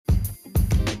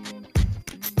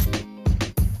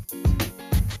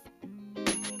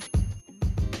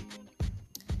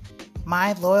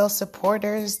My loyal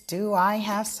supporters, do I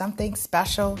have something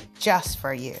special just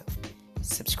for you?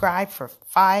 Subscribe for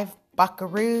 5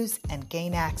 buckaroos and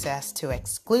gain access to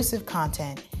exclusive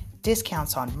content,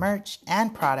 discounts on merch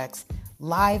and products,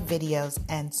 live videos,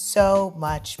 and so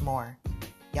much more.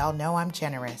 Y'all know I'm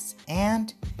generous,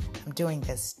 and I'm doing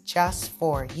this just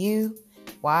for you.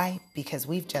 Why? Because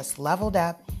we've just leveled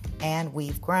up and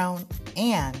we've grown,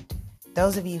 and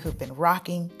those of you who've been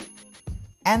rocking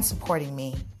and supporting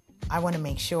me, I want to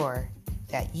make sure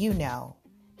that you know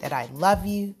that I love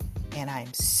you and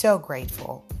I'm so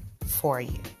grateful for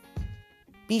you.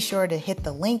 Be sure to hit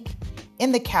the link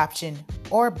in the caption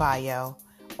or bio,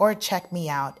 or check me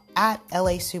out at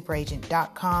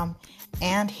laSuperAgent.com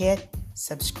and hit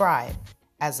subscribe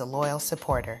as a loyal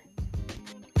supporter.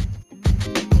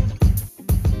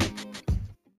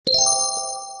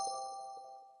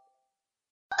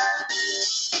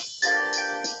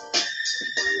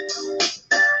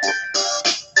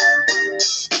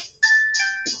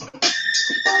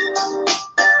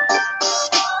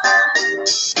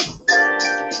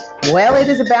 Well, it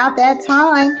is about that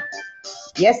time.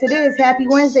 Yes, it is. Happy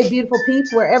Wednesday, beautiful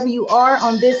peeps, wherever you are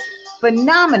on this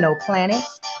phenomenal planet.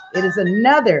 It is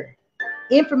another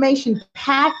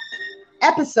information-packed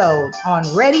episode on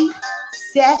Ready,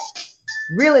 Set,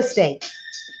 Real Estate.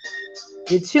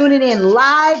 You're tuning in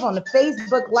live on the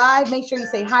Facebook Live. Make sure you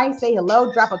say hi, say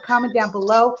hello, drop a comment down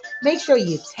below. Make sure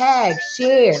you tag,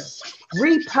 share,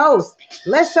 repost.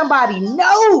 Let somebody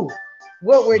know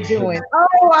what we're doing.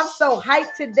 Oh, I'm so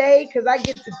hyped today because I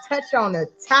get to touch on a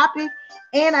topic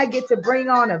and I get to bring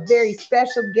on a very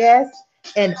special guest,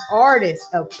 an artist,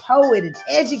 a poet, an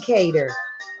educator.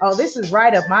 Oh, this is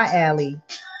right up my alley.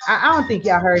 I don't think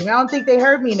y'all heard me. I don't think they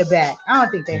heard me in the back. I don't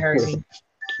think they heard me.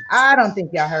 I don't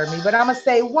think y'all heard me, but I'm going to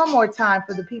say one more time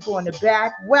for the people in the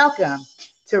back. Welcome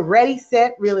to Ready,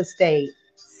 Set, Real Estate,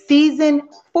 Season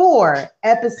 4,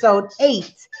 Episode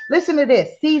 8. Listen to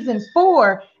this, Season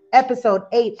 4, Episode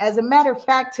 8. As a matter of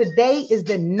fact, today is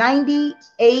the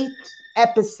 98th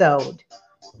episode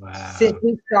since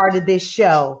we started this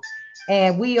show.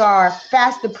 And we are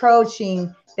fast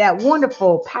approaching that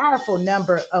wonderful, powerful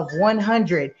number of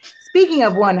 100. Speaking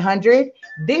of 100,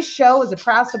 this show is a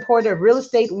proud supporter of Real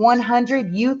Estate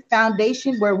 100 Youth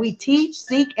Foundation, where we teach,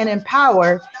 seek, and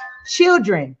empower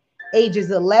children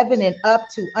ages 11 and up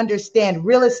to understand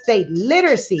real estate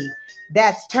literacy.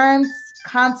 That's terms,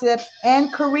 concepts,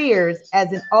 and careers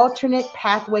as an alternate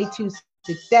pathway to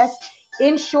success.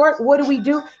 In short, what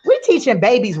do? We're teaching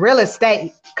babies real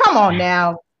estate. Come on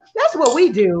now. That's what we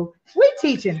do. We're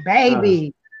teaching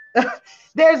babies.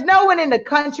 There's no one in the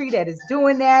country that is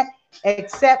doing that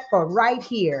except for right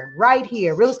here,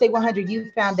 Real Estate 100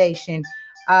 Youth Foundation.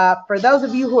 For those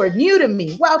of you who are new to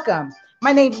me, welcome.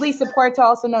 My name is Lisa Puerto,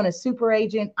 also known as Super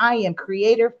Agent. I am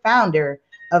creator, founder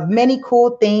of many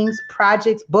cool things,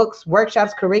 projects, books,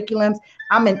 workshops, curriculums.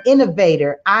 I'm an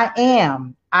innovator. I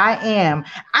am.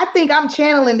 I think I'm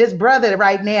channeling this brother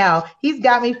right now. He's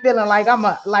got me feeling like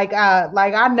I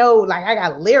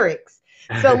got lyrics.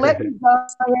 So let me go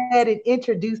ahead and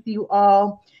introduce you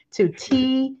all to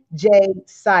T.J.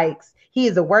 Sykes. He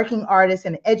is a working artist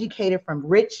and educator from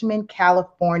Richmond,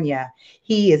 California.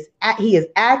 He is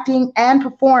acting and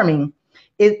performing.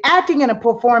 Acting and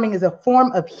performing is a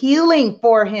form of healing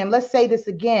for him. Let's say this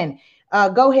again.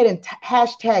 Go ahead and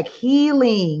hashtag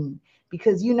healing,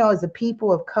 because as a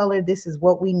people of color, this is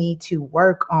what we need to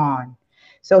work on.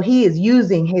 So he is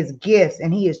using his gifts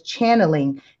and he is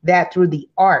channeling that through the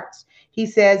arts. He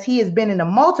says he has been in a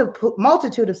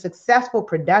multitude of successful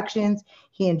productions.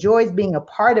 He enjoys being a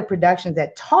part of productions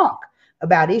that talk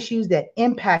about issues that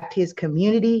impact his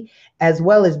community, as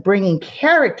well as bringing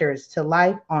characters to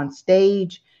life on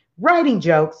stage, writing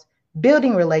jokes,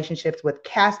 building relationships with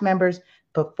cast members,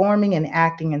 performing and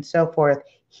acting, and so forth.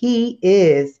 He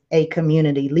is a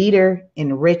community leader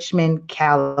in Richmond,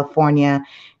 California.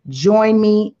 Join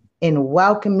me in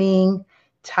welcoming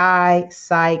Ty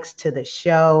Sykes to the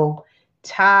show.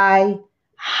 Ty.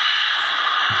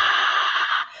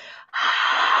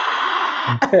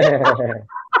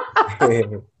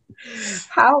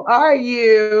 How are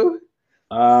you?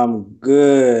 I'm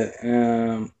good.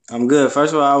 I'm good.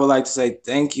 First of all, I would like to say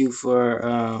thank you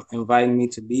for inviting me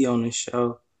to be on the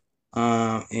show.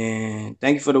 And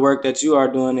thank you for the work that you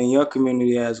are doing in your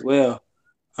community as well.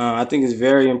 I think it's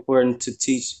very important to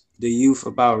teach the youth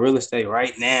about real estate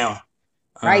right now.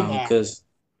 Because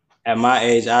at my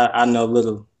age, I know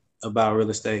little about real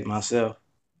estate myself.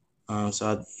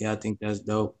 So I think that's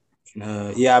dope.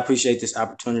 I appreciate this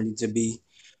opportunity to be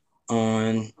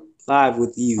on live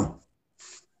with you.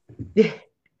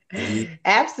 Yeah.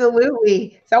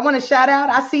 Absolutely. So I want to shout out.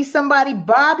 I see somebody,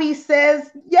 Bobby says,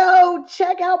 yo,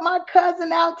 check out my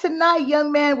cousin out tonight.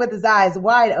 Young man with his eyes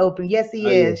wide open. Yes, he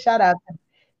Oh yeah. is. Shout out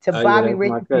to Oh yeah, Bobby that's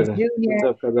my Richardson cousin. Jr. What's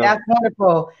up, cousin? That's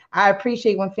wonderful. I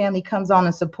appreciate when family comes on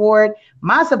and support.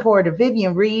 My supporter,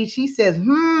 Vivian Reed, she says,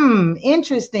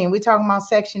 interesting. We're talking about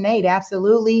Section 8.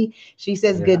 Absolutely. She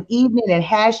says, Yeah. good evening and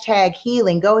hashtag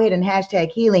healing. Go ahead and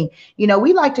hashtag healing. You know,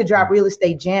 we like to drop real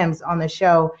estate gems on the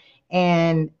show.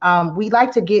 And we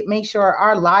like to make sure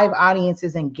our live audience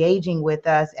is engaging with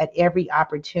us at every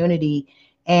opportunity.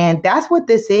 And that's what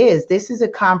this is. This is a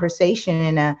conversation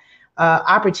and a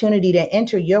opportunity to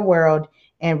enter your world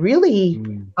and really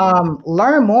Mm.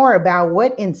 learn more about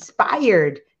what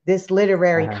inspired this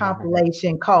literary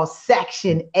compilation called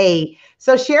Section 8.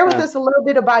 So share with us a little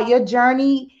bit about your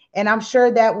journey, and I'm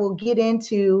sure that we'll get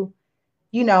into,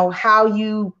 you know, how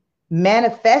you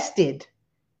manifested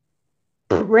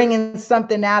bringing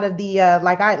something out of the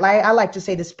I like to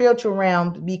say the spiritual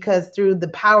realm, because through the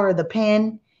power of the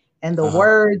pen and the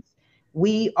words,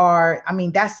 we are, I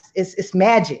mean, it's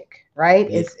magic, right?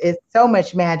 Yeah. It's so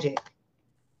much magic.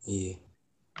 Yeah,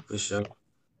 for sure.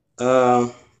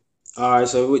 All right.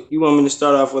 So you want me to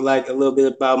start off with like a little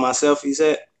bit about myself? You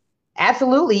said.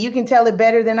 Absolutely, you can tell it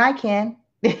better than I can.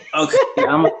 Okay.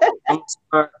 I'm gonna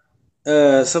start.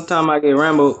 Sometimes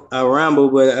I ramble,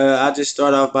 but I just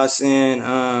start off by saying,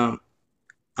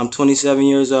 I'm 27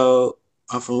 years old.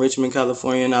 I'm from Richmond,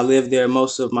 California, and I lived there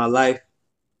most of my life.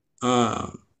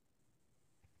 Um,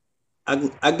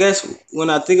 I guess when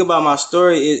I think about my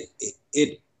story,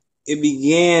 it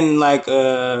began like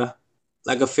a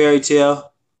fairy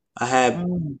tale. I had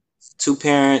Mm, two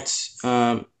parents,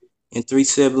 and three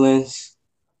siblings,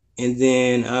 and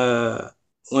then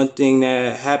one thing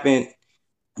that happened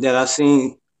that I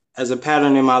seen as a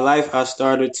pattern in my life, I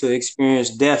started to experience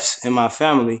deaths in my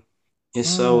family, and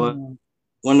so mm,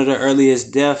 one of the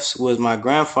earliest deaths was my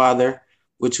grandfather,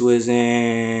 which was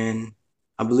in,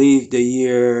 I believe, the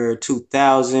year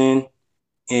 2000,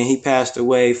 and he passed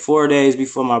away 4 days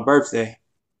before my birthday,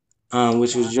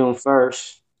 which was June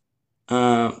 1st,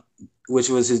 um, which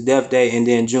was his death day, and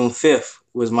then June 5th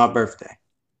was my birthday,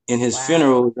 and his wow.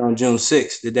 funeral was on June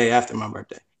 6th, the day after my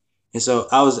birthday. And so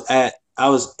I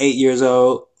was 8 years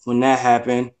old when that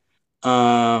happened,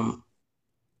 um,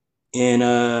 and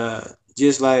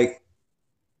just like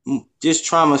just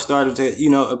trauma started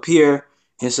to appear.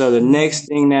 And so the next Mm,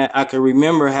 thing that I could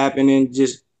remember happening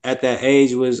just at that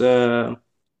age was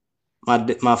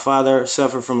my father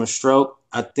suffered from a stroke.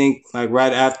 I think like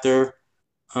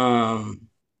um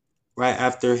right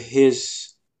after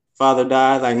his father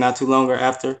died, like not too longer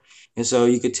after. And so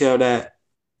you could tell that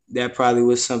that probably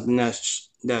was something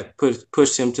that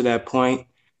pushed him to that point.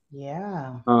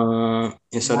 yeah.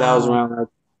 And so that was Wow. around like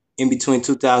in between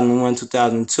 2001,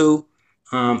 2002.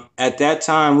 At that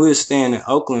time, we was staying in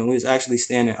Oakland. We was actually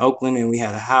staying in Oakland, and we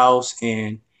had a house.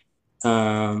 And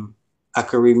I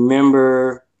could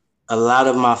remember a lot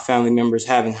of my family members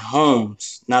having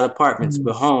homes, not apartments,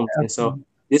 but Mm, homes. And so okay.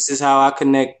 this is how I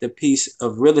connect the piece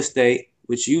of real estate,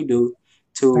 which you do,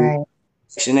 to Right.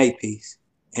 Section 8 piece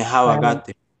and how I Right. got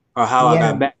there or how I Yeah.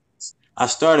 got back. I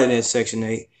started at Section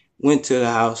 8, went to the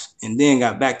house, and then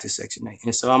got back to Section 8.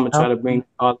 And so I'm gonna try to Okay. bring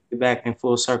all the way back in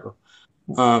full circle.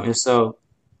 And so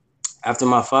after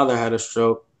my father had a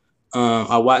stroke,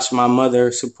 I watched my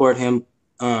mother support him,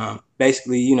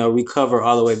 basically, recover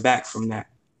all the way back from that.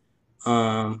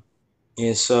 Um,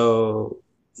 and so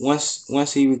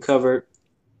once he recovered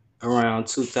around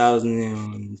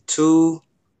 2002,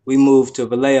 we moved to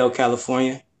Vallejo,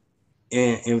 California.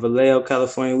 In Vallejo,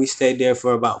 California, we stayed there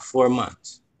for about 4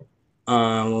 months.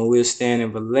 When we were staying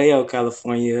in Vallejo,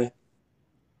 California,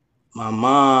 my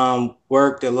mom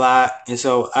worked a lot, and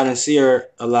so I didn't see her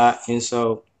a lot. And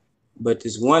so, but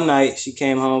this one night, she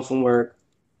came home from work,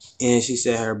 and she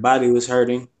said her body was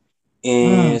hurting,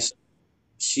 Mm, and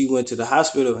she went to the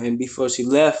hospital. And before she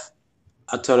left,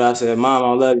 I told her, I said, "Mom,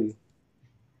 I love you,"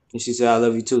 and she said, "I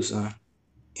love you too, son."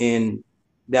 And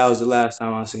that was the last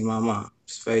time I seen my mom's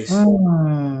face.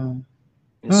 mm,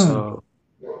 And mm. so,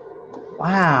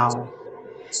 Wow.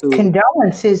 so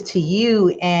Condolences to you,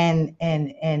 and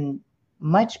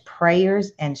much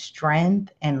prayers and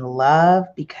strength and love,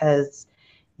 because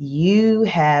you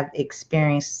have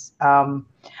experienced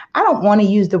I don't want to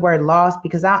use the word loss,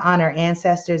 because I honor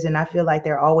ancestors and I feel like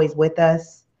they're always with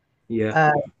us. yeah,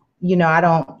 uh you know, I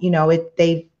don't, you know,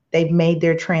 they've made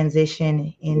their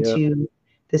transition yeah, into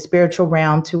the spiritual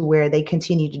realm to where they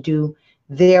continue to do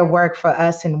their work for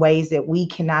us in ways that we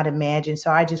cannot imagine.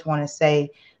 So I just want to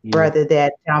say, yeah, brother,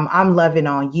 that I'm loving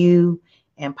on you,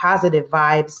 and positive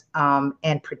vibes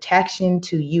and protection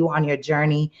to you on your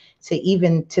journey to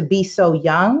even to be so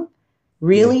young,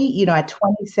 Yeah. really, at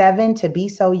 27, to be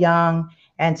so young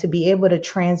and to be able to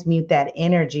transmute that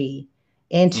energy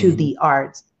into Hmm. the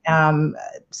arts.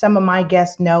 Some of my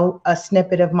guests know a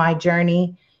snippet of my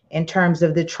journey in terms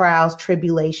of the trials,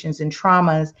 tribulations, and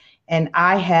traumas. And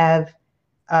I have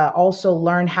also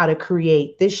learned how to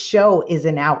create. This show is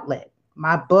an outlet.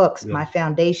 My books, Yeah. my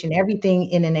foundation, everything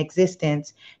in an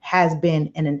existence has been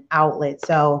in an outlet.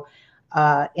 So,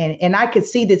 and I could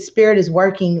see that spirit is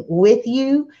working with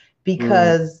you Mm.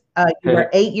 because you were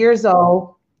 8 years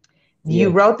old. You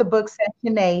Yeah. wrote the book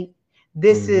Section 8.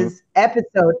 This Hmm. is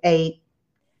episode 8.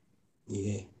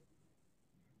 Yeah.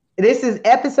 This is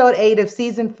episode 8 of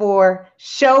season 4,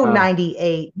 show Uh,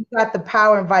 98. You got the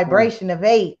power and vibration of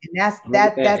 8, and that's look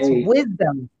at that that that's eight.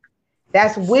 wisdom.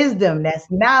 That's wisdom, that's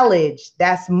knowledge,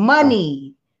 that's Uh,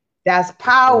 money, that's for sure.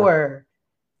 power.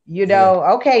 Yeah.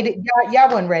 Okay, y'all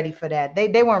weren't ready for that.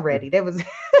 They weren't ready. They was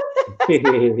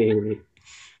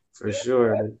For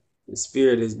sure. The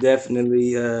spirit is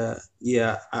definitely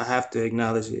yeah, I have to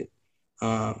acknowledge it.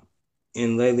 Um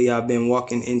and lately I've been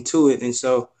walking into it, and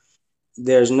so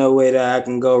there's no way that I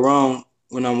can go wrong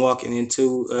when I'm walking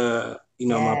into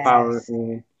my power, yes.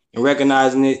 and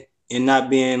recognizing it, and not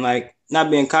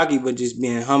being cocky, but just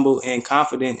being humble and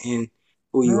confident in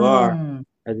who you are Mm,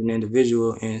 as an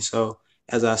individual. And so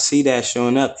as I see that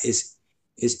showing up, it's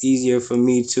easier for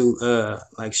me to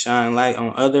like shine light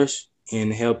on others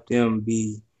and help them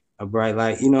be a bright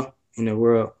light, in the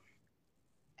world.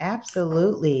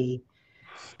 absolutely.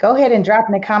 Go ahead and drop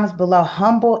in the comments below.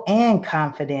 Humble and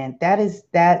confident. That is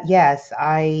that. Yes,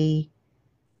 I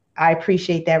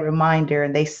appreciate that reminder.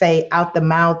 And they say out the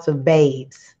mouths of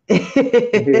babes.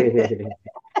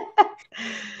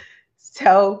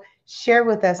 So share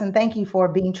with us, and thank you for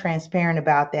being transparent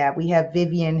about that. We have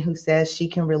Vivian who says she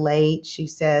can relate. She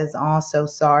says, "Oh, so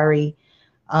sorry."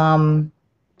 Um,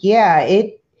 yeah,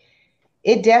 it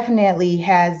definitely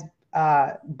has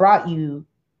brought you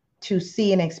to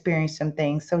see and experience some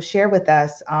things. So share with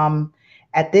us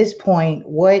at this point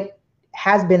what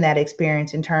has been that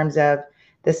experience in terms of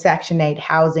the Section 8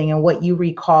 housing and what you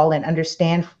recall and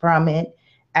understand from it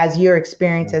as your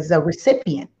experience as a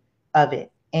recipient of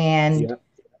it. And Yeah.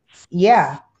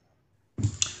 yeah.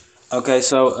 Okay,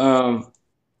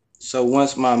 so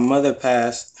once my mother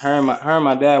passed, her and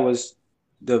my dad was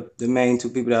the main two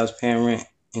people that was paying rent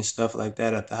and stuff like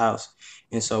that at the house.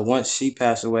 And so once she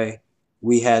passed away,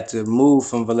 we had to move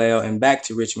from Vallejo and back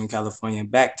to Richmond, California,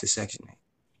 and back to Section 8.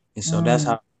 And so that's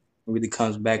how Mm, it really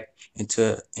comes back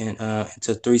into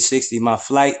 360. My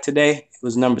flight today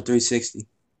was number 360.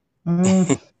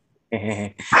 mm,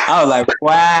 I was like,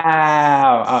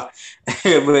 wow.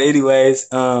 But anyways,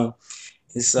 and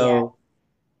yeah.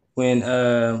 when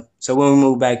we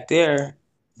moved back there,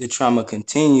 the trauma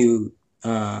continued.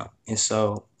 And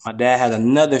so my dad had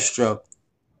another stroke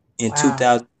in Wow.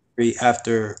 2003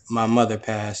 after my mother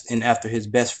passed and after his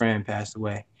best friend passed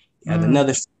away. He had Mm,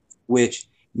 another stroke, which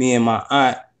me and my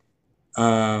aunt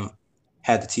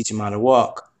had to teach him how to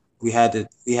walk. We had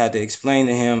to explain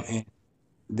to him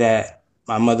that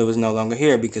my mother was no longer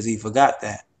here because he forgot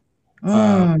that.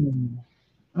 Um, mm,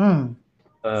 mm,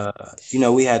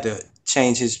 we had to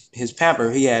change his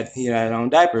pamper. He had on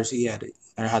diapers. He had to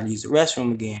learn how to use the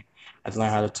restroom again. Had to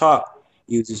learn how to talk,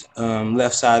 use his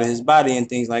left side of his body and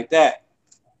things like that.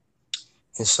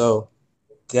 And so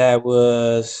that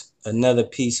was another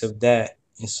piece of that.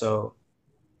 And so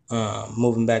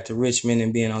moving back to Richmond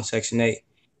and being on Section 8,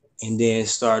 and then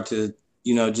start to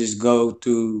just go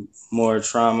through more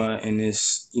trauma in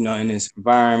this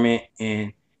environment,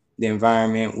 and the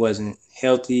environment wasn't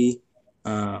healthy.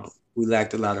 We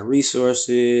lacked a lot of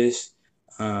resources.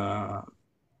 uh,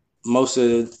 Most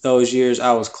of those years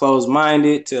I was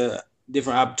closed-minded to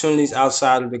different opportunities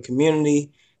outside of the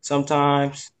community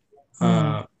sometimes.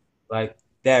 mm. Like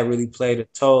that really played a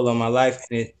toll on my life,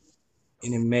 and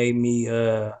it made me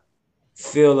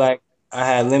feel like I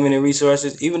had limited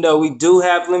resources, even though we do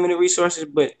have limited resources,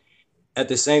 but at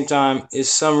the same time, it's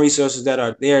some resources that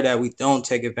are there that we don't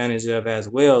take advantage of as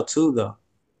well, too, though.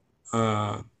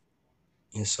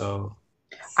 And so,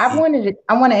 yeah.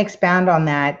 I want to expound on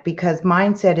that because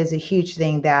mindset is a huge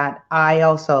thing that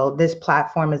this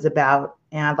platform is about.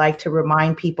 And I'd like to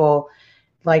remind people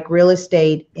like real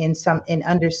estate in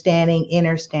understanding,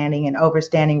 understanding and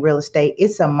overstanding real estate.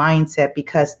 It's a mindset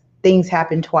because things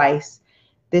happen twice.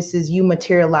 This is you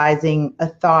materializing a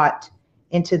thought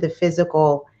into the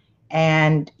physical.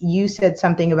 And you said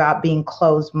something about being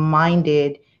closed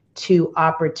minded to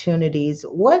opportunities.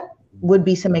 What would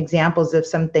be some examples of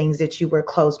some things that you were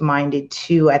closed-minded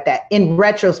to at that, in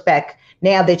retrospect,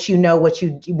 now that you know what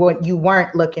you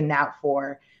weren't looking out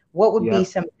for? What would be Yeah.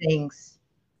 some things?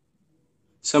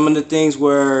 Some of the things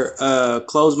were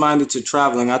closed-minded to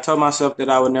traveling. I told myself that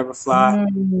I would never fly.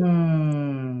 Told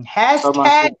Hashtag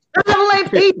myself traveling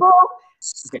people.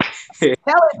 Tell it,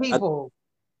 I, people.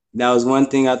 that was one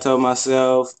thing I told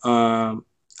myself. I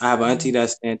have an auntie Mm,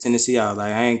 that's in Tennessee. I was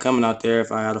like, I ain't coming out there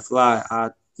if I had to fly. I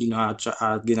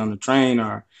get on the train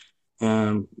or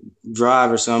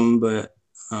drive or something. But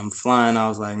flying, I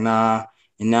was like, nah.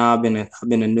 And now I've been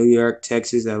to New York,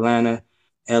 Texas, Atlanta,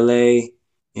 L.A.,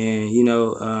 and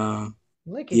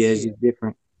Look yeah, at it's you. just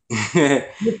different.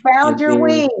 You found And your then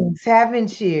wings,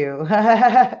 haven't you?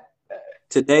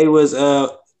 today was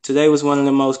today was one of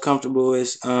the most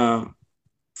comfortablest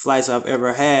flights I've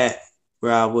ever had,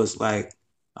 where I was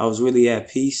really at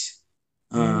peace.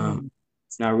 Um,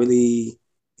 Mm, and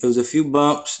it was a few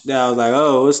bumps that I was like,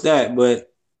 oh, what's that? But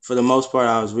for the most part,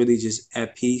 I was really just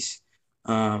at peace.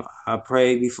 I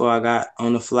prayed before I got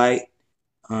on the flight.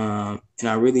 And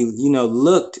I really,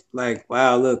 looked like,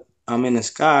 wow, look, I'm in the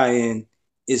sky and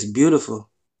it's beautiful.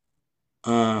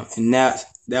 And that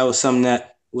was something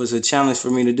that was a challenge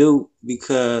for me to do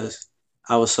because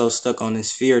I was so stuck on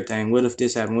this fear thing. What if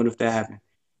this happened? What if that happened?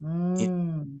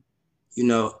 And,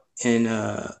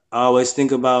 mm. I always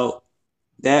think about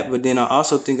that, but then I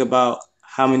also think about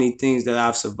how many things that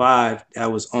I've survived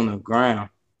that was on the ground.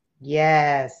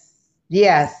 Yes.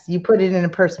 Yes. You put it in a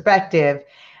perspective.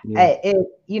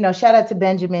 Yeah. Shout out to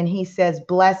Benjamin. He says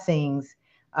blessings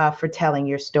for telling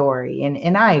your story.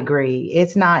 And I agree.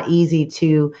 It's not easy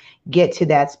to get to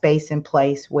that space and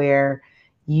place where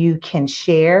you can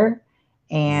share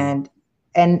Yeah.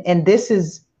 and this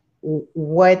is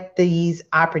what these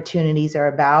opportunities are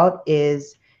about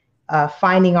is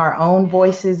finding our own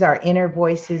voices, our inner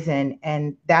voices,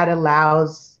 and that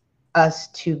allows us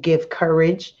to give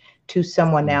courage to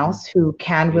someone Mhm. else who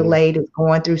can Yeah. relate, is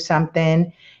going through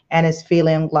something, and is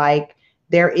feeling like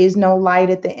there is no light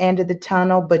at the end of the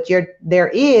tunnel, but there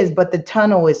is, but the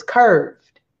tunnel is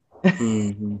curved.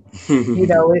 Mhm.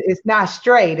 It's not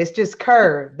straight; it's just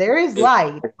curved. There is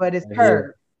light, but it's Yeah.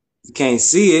 curved. You can't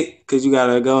see it because you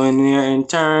gotta go in there and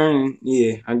turn. And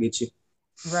yeah, I get you.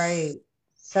 Right.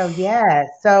 So yeah.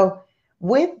 So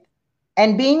with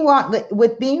being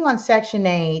on Section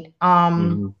 8,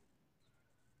 Mhm.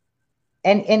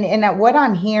 and what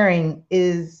I'm hearing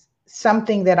is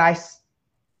something that I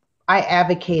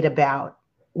advocate about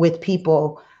with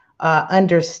people,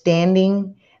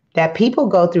 understanding that people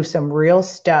go through some real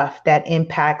stuff that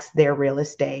impacts their real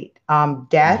estate,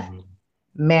 death, Mhm.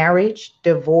 marriage,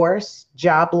 divorce,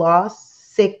 job loss,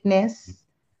 sickness,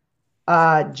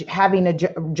 having a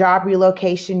job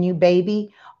relocation, new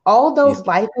baby. All Yeah. those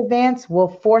life events will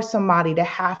force somebody to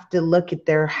have to look at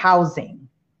their housing.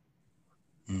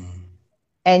 Mhm.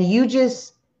 And you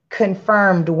just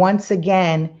confirmed once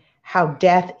again how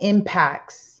death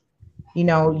impacts.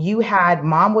 You had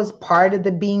mom was part of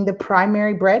the being the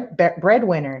primary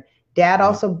breadwinner. Dad Yeah.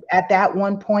 also at that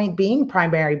one point being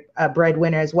primary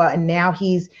breadwinner as well. And now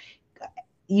he's,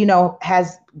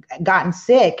 has gotten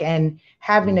sick and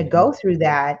having to Mhm. go through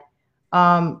that.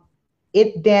 Um,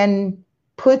 it then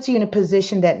puts you in a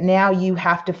position that now you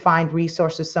have to find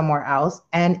resources somewhere else.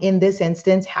 And in this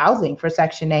instance, housing for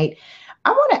Section 8.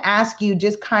 I want to ask you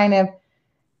just kind of,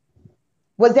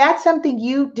 was that something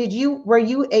were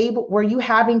you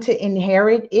having to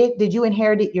inherit it? Did you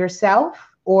inherit it yourself?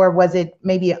 Or was it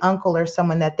maybe an uncle or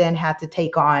someone that then had to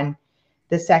take on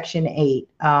the Section 8?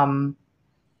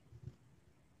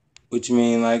 What you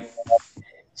mean, like?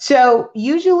 So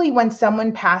usually when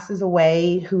someone passes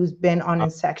away who's been on a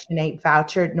Section 8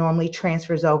 voucher, it normally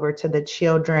transfers over to the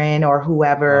children or Uh,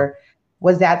 whoever.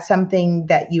 Was that something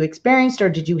that you experienced, or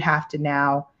did you have to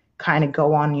now kind of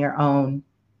go on your own?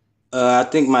 I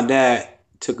think my dad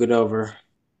took it over.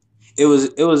 It was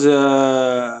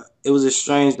a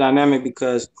strange dynamic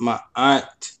because my aunt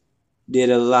did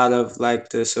a lot of like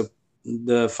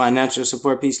the financial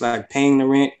support piece, like paying the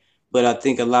rent. But I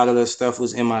think a lot of the stuff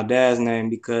was in my dad's name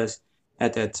because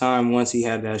at that time, once he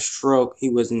had that stroke, he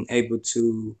wasn't able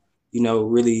to,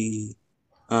 really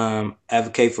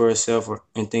advocate for himself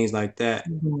and things like that.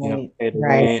 Right, Pay the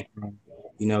right,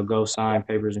 rent, go sign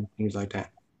papers and things like that.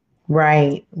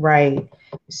 right, right.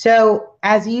 So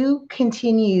as you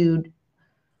continued,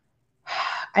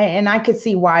 and I could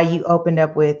see why you opened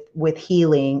up with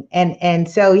healing, and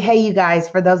so hey, you guys,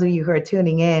 for those of you who are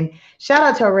tuning in, shout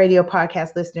out to our radio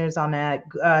podcast listeners on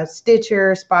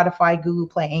Stitcher, Spotify, Google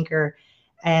Play, Anchor,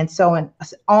 and so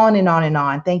on and on and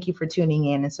on. Thank you for tuning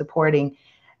in and supporting.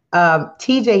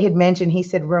 TJ had mentioned, he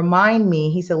said, remind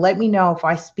me, he said, let me know if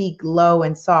I speak low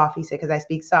and soft. He said, because I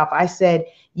speak soft. I said,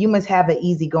 you must have an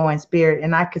easygoing spirit.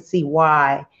 And I could see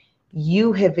why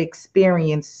you have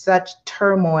experienced such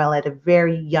turmoil at a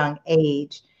very young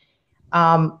age.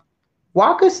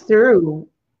 Walk us through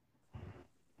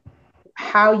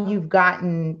how you've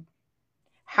gotten,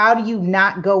 how do you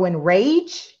not go in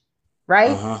rage,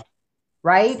 right? Uh-huh.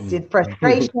 Right? Did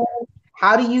frustration,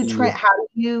 how do you Yeah. how do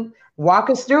you walk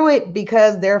us through it?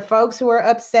 Because there are folks who are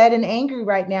upset and angry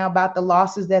right now about the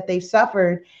losses that they've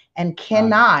suffered and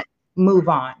cannot move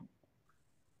on.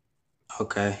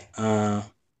 Okay.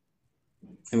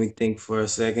 Let me think for a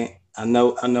second. I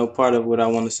know part of what I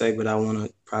want to say, but I want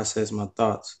to process my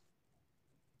thoughts.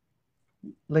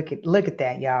 Look at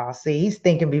that, y'all. See, he's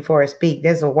thinking before he speak.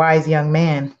 There's a wise young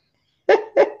man.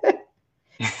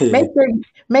 Make sure,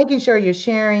 making sure you're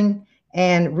sharing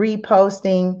and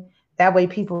reposting. That way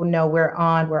people know we're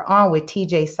on. We're on with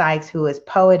TJ Sykes, who is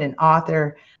poet and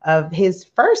author of his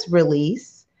first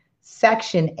release,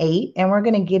 Section 8. And we're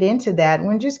going to get into that. And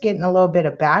we're just getting a little bit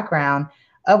of background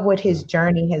of what his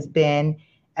journey has been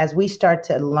as we start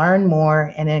to learn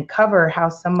more and uncover how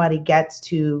somebody gets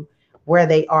to where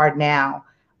they are now.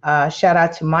 Shout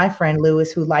out to my friend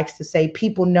Lewis, who likes to say,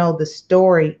 people know the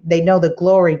story, they know the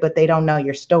glory, but they don't know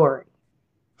your story.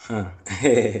 Huh.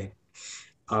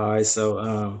 All right.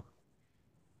 So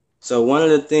one of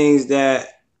the things that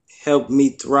helped me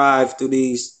thrive through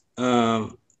these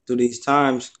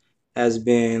times has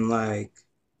been like,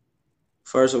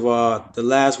 first of all, the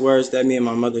last words that me and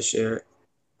my mother shared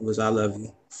was "I love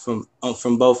you"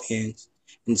 from both ends,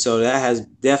 and so that has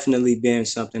definitely been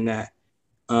something that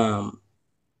um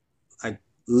like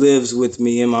lives with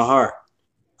me in my heart.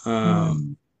 Um,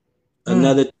 Mm, mm,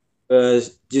 Another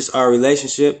was just our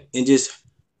relationship and just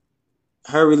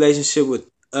her relationship with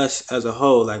us as a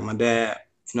whole, like my dad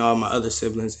and all my other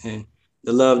siblings, and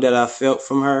the love that I felt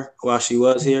from her while she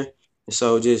was here. And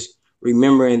so just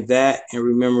remembering that and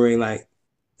remembering like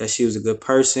that she was a good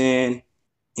person.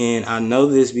 And I know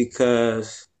this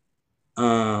because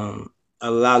um,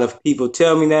 a lot of people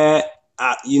tell me that.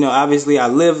 Obviously I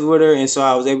lived with her, and so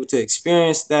I was able to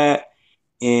experience that.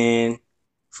 And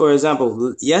for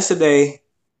example, yesterday,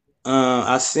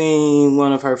 I seen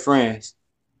one of her friends,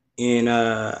 and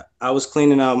I was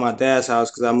cleaning out my dad's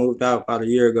house because I moved out about a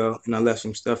year ago, and I left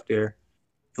some stuff there,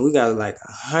 and we got like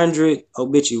 100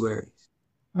 obituaries.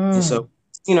 And so,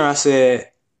 mm, I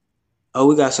said, "Oh,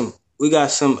 we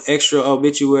got some extra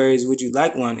obituaries. Would you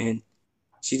like one?" And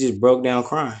she just broke down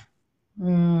crying,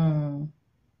 mm.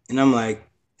 and I'm like,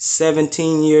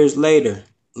 17 years later,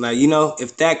 like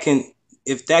if that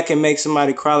can make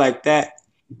somebody cry like that,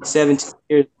 17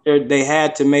 years later, they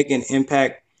had to make an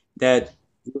impact that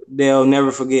they'll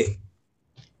never forget.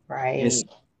 And Right.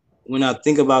 when I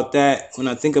think about that, when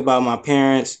I think about my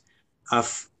parents,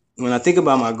 when I think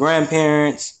about my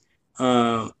grandparents,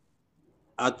 um,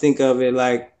 I think of it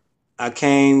like I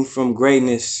came from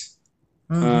greatness,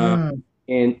 uh, Mm-hmm.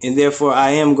 and therefore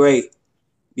I am great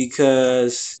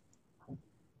because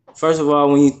first of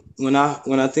all, when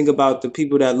I think about the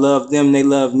people that love them, they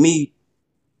love me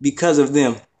because of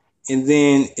them, and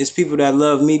then it's people that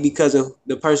love me because of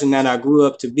the person that I grew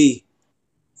up to be.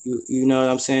 You know what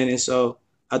I'm saying? And so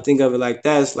I think of it like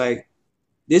that. It's like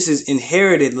this is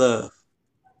inherited love,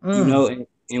 Mm.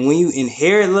 and when you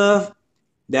inherit love,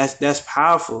 that's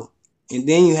powerful. And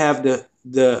then you have the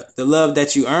love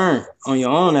that you earn on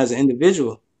your own as an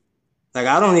individual. Like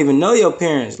I don't even know your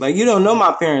parents. Like you don't know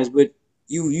my parents, but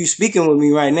you speaking with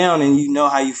me right now, and you know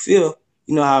how you feel.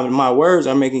 You know how my words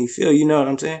are making you feel. You know what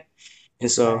I'm saying?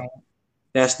 And so Right.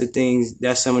 that's the things.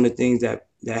 That's some of the things that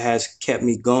has kept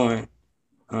me going.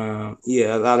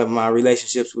 Yeah, a lot of my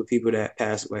relationships with people that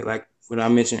passed away, like what I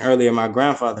mentioned earlier, my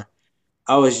grandfather.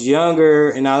 I was younger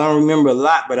and I don't remember a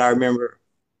lot, but I remember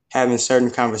having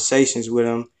certain conversations with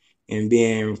him and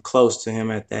being close to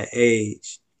him at that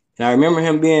age. And I remember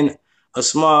him being a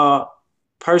small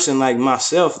person like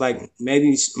myself, like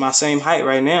maybe my same height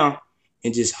right now,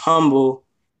 and just humble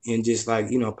and just like,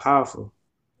 powerful.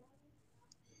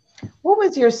 What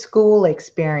was your school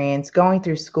experience going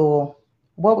through school?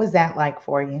 What was that like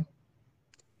for you?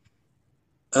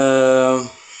 Um,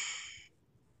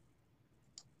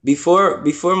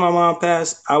 before my mom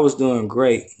passed, I was doing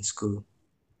great in school.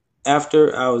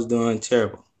 After, I was doing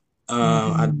terrible. I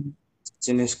Mm-hmm.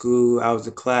 in school. I was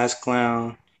a class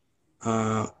clown.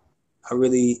 Um, I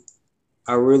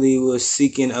really was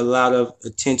seeking a lot of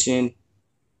attention,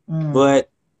 Mm. but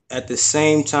at the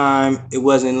same time, it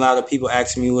wasn't a lot of people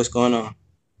asking me what's going on.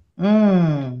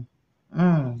 Mm.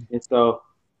 Mm. And so,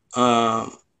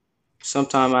 um,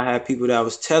 sometimes I had people that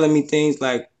was telling me things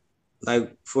like,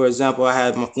 like for example, I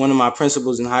had one of my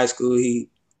principals in high school. He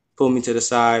pulled me to the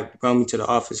side, brought me to the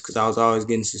office because I was always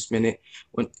getting suspended.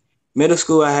 When middle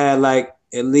school, I had like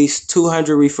at least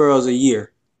 200 referrals a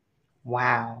year.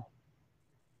 Wow.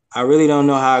 I really don't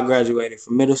know how I graduated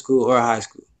from middle school or high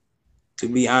school, to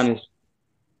be honest.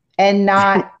 And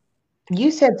not,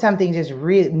 you said something just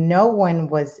real, no one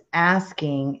was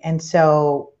asking. And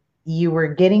so you were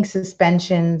getting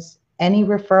suspensions, any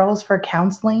referrals for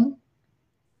counseling?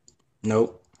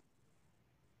 Nope.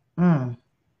 Mm.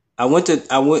 I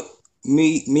went,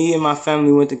 me and my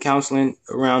family went to counseling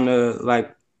around the,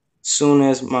 like, soon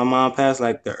as my mom passed,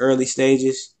 like the early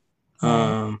stages.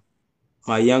 Right.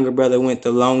 My younger brother went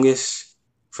the longest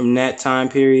from that time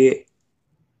period.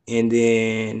 And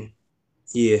then,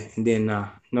 yeah, and then,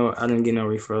 no, I didn't get no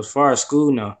referrals. As far as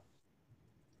school, no.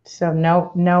 So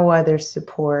no other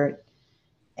support.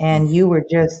 And Yeah. you were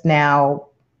just now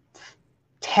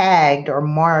tagged or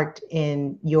marked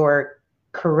in your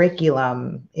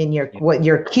curriculum, in your Yeah. what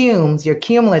your cumes, your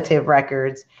cumulative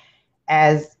records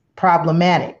as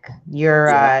problematic. You're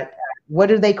Yeah. what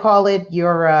do they call it?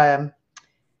 You're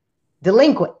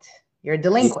delinquent. You're a Yeah.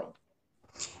 delinquent.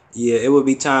 Yeah, it would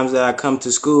be times that I come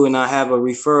to school and I have a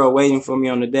referral waiting for me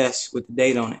on the desk with the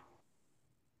date on it.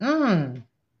 Mm.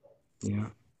 Yeah.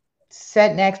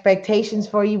 Setting expectations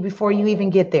for you before you even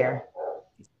get there.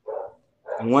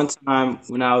 And one time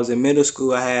when I was in middle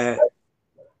school, I had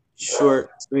short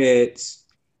dreads,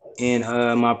 and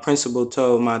my principal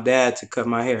told my dad to cut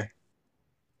my hair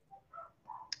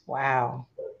Wow.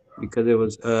 because it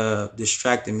was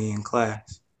distracting me in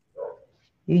class.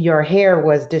 Your hair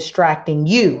was distracting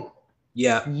you.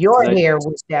 Yeah, Your because I hair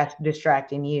was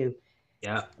distracting you.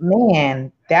 yeah.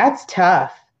 Man, that's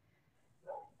tough.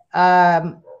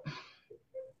 Um,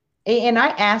 and I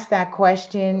asked that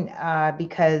question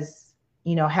because,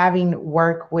 having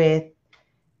worked with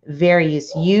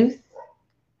various youth,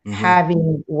 Hmm.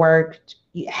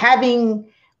 having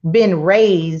been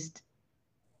raised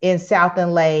in South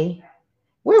LA,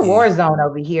 we're Yeah. war zone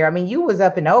over here. I mean, you was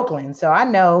up in Oakland, so I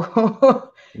know,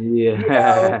 you know,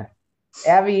 Yeah.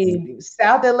 I mean,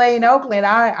 South LA and Oakland,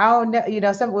 I don't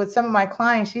know, with some of my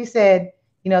clients, she said,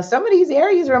 some of these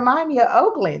areas remind me of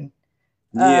Oakland.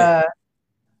 Yeah. Uh,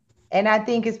 and I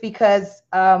think it's because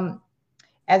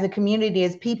as a community,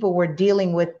 as people, we're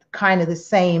dealing with kind of the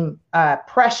same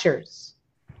pressures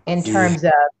in Yeah. terms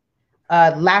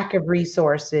of lack of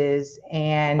resources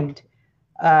and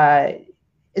uh,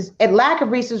 a lack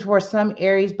of resources for some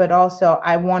areas, but also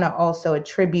I want to also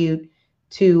attribute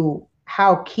to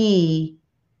how key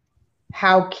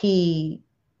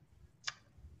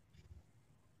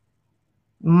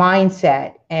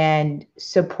mindset and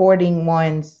supporting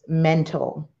one's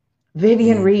mental.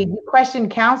 Vivian Reed, Hmm. you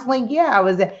questioned counseling. Yeah,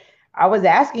 I was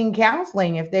asking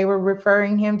counseling if they were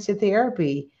referring him to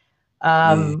therapy.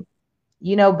 Yeah. Um,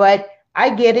 but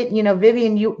I get it.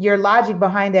 Vivian, your logic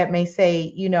behind that may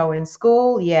say, in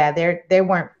school, yeah,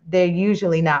 they're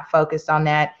usually not focused on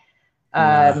that.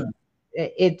 Nah.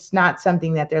 It's not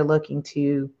something that they're looking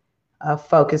to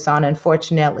focus on.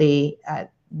 Unfortunately,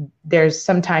 there's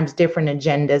sometimes different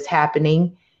agendas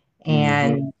happening, Hmm.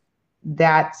 and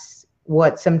that's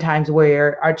what sometimes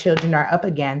where our children are up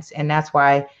against, and that's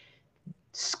why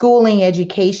schooling,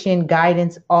 education,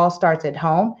 guidance all starts at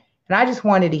home. And I just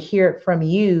wanted to hear it from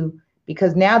you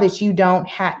because now that you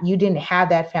didn't have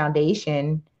that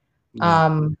foundation Yeah.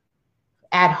 um,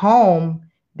 at home,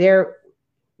 there,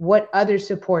 what other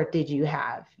support did you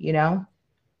have? Yeah.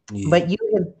 But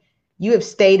you have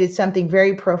stated something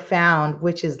very profound,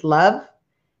 which is love,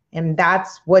 and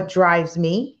that's what drives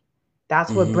me.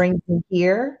 That's what Hmm. brings me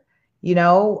here.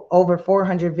 Over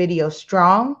 400 videos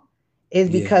strong is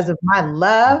Yeah. because of my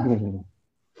love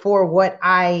for what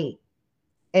I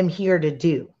am here to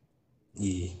do.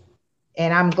 Yeah.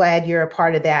 And I'm glad you're a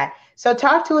part of that. So,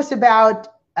 talk to us about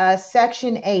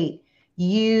Section 8. Hmm.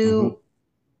 You,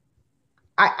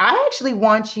 I actually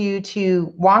want you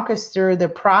to walk us through the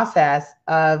process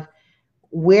of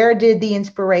where did the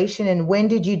inspiration and when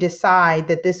did you decide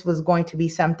that this was going to be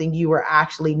something you were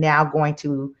actually now going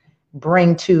to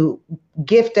bring to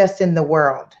gift us in the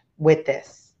world with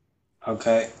this?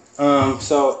 Okay.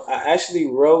 So I actually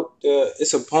wrote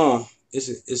it's a poem. It's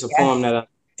a Yes. poem that I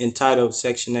entitled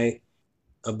Section 8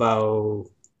 about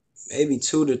maybe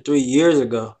 2 to 3 years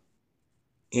ago.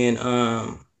 And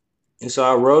so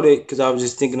I wrote it because I was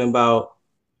just thinking about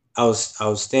I was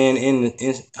staying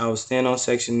I was staying on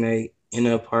Section 8 in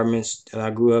the apartments that I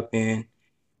grew up in.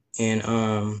 And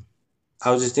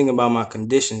I was just thinking about my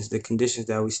conditions, the conditions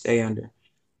that we stay under.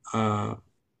 Um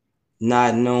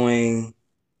not knowing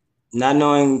not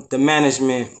knowing the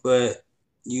management, but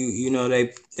you know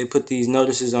they put these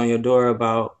notices on your door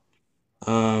about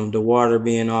the water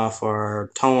being off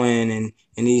or towing and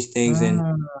these things, and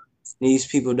Mm, these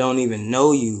people don't even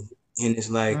know you, and it's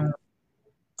like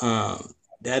mm,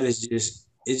 that is just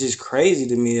it's just crazy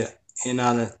to me, and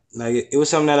I like it was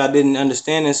something that I didn't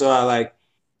understand, and so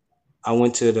I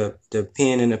went to the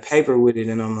pen and the paper with it,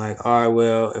 and I'm like, all right,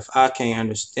 well, if I can't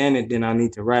understand it, then I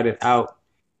need to write it out,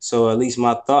 so at least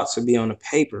my thoughts will be on the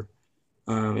paper.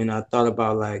 And I thought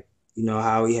about like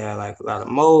how we had like a lot of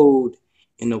mold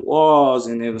in the walls,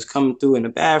 and it was coming through in the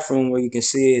bathroom where you can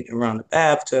see it around the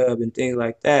bathtub and things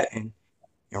like that, and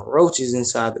roaches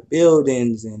inside the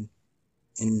buildings, and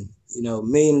 $1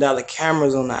 million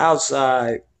cameras on the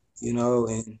outside,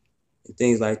 and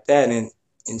things like that,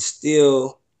 and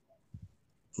still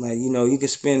like you can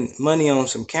spend money on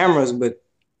some cameras, but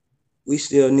we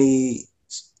still need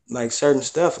like certain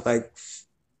stuff, like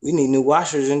we need new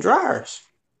washers and dryers.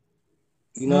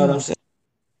 You know what I'm mm. saying?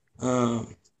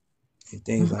 And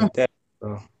things like that.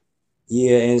 So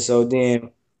yeah, and so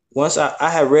then once I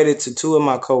had read it to two of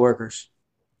my coworkers,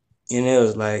 and it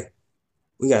was like,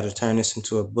 we got to turn this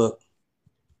into a book.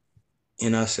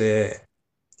 And I said,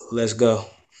 let's go.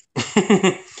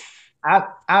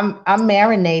 I'm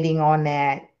marinating on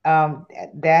that.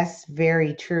 That's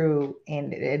very true,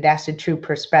 and that's a true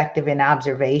perspective and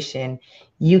observation.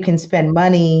 You can spend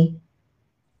money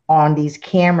on these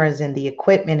cameras and the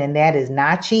equipment, and that is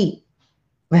not cheap.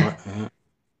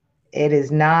 It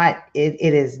is not.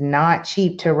 It is not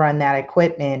cheap to run that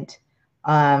equipment,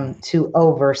 to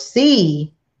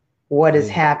oversee what is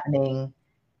Yeah. happening,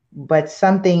 but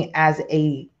something as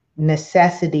a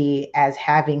necessity as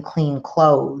having clean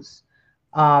clothes.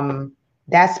 Um,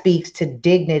 that speaks to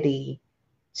dignity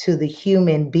to the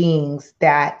human beings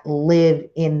that live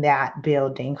in that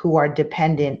building who are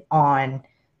dependent on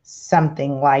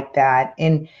something like that.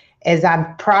 And as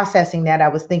I'm processing that, I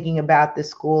was thinking about the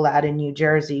school out in New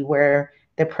Jersey where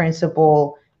the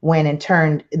principal went and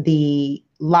turned the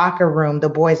locker room, the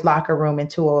boys' locker room,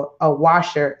 into a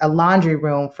washer, a laundry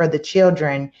room for the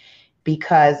children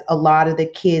because a lot of the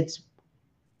kids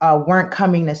weren't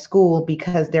coming to school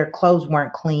because their clothes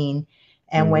weren't clean.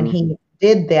 And when Mm-hmm. he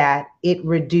did that, it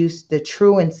reduced the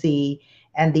truancy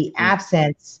and the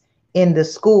absence in the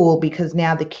school because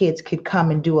now the kids could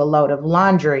come and do a load of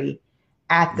laundry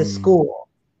at the Mm-hmm. school.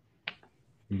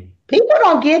 People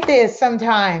don't get this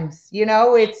sometimes,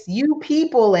 it's you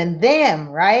people and them,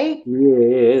 right?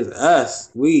 Yeah, it's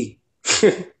us. We.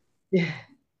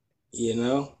 you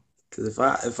know, because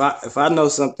if I know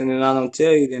something and I don't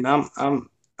tell you, then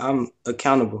I'm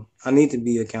accountable. I need to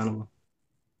be accountable.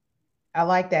 I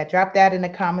like that. Drop that in the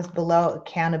comments below.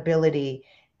 Accountability.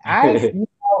 I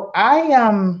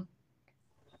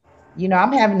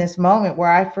I'm having this moment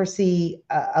where I foresee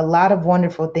a lot of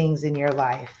wonderful things in your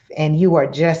life, and you are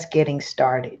just getting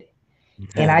started.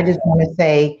 And I just want to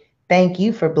say thank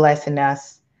you for blessing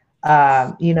us.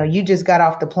 You just got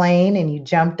off the plane and you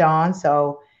jumped on.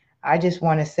 So I just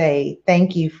want to say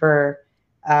thank you for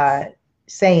uh,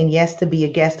 saying yes to be a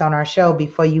guest on our show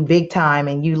before you big time.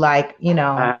 And you like,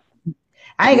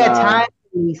 I ain't got Nah, time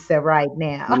for Lisa right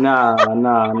now.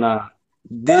 nah.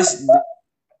 This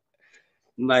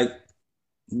like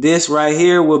this right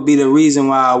here would be the reason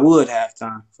why I would have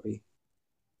time for you.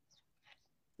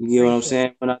 You get what I'm Appreciate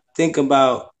saying? When I think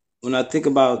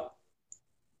about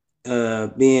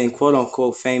being quote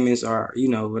unquote famous, or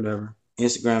whatever,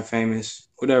 Instagram famous,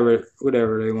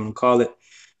 whatever they want to call it.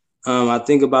 I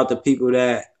think about the people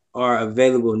that are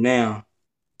available now,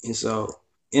 and so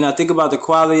and I think about the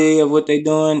quality of what they're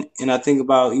doing, and I think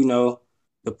about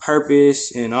the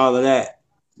purpose and all of that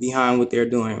behind what they're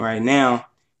doing right now,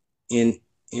 and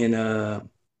and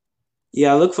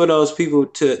yeah, I look for those people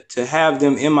to have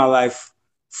them in my life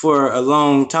for a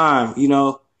long time,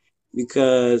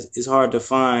 because it's hard to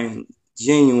find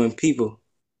genuine people.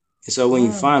 And so when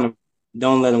you it. find them,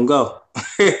 don't let them go.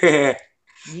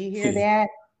 You hear that?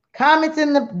 Comments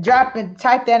in the drop and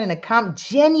type that in the comment.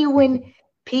 Genuine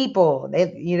people.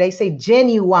 They say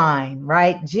genuine,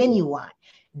 right?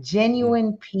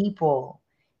 Genuine people.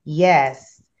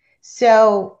 Yes.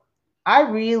 So I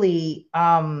really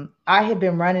I have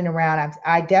been running around.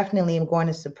 I definitely am going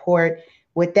to support.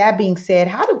 With that being said,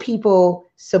 how do people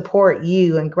support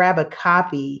you and grab a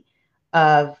copy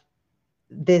of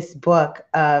this book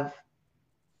of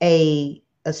a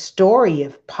story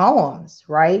of poems,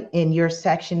 right? In your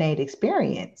Section 8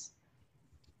 experience.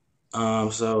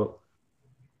 So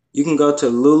you can go to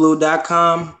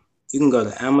lulu.com, you can go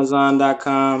to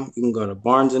amazon.com, you can go to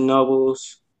Barnes and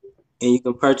Nobles, and you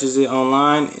can purchase it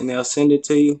online and they'll send it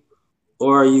to you.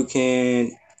 Or you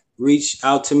can reach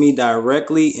out to me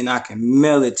directly, and I can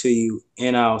mail it to you,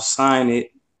 and I'll sign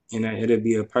it, and it'll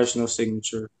be a personal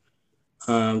signature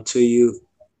to you.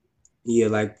 Yeah,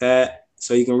 like that.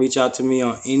 So you can reach out to me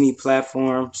on any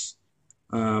platforms.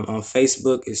 On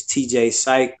Facebook, it's TJ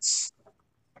Sykes.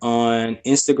 On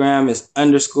Instagram, it's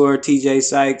underscore TJ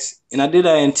Sykes. And I did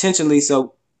that intentionally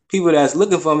so people that's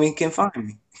looking for me can find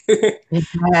me.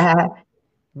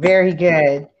 Very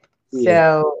good. Yeah.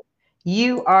 So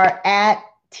you are at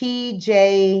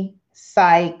TJ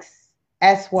Sykes,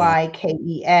 Yeah.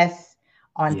 Sykes,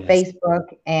 on Yes. Facebook,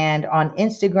 and on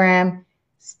Instagram,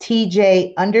 it's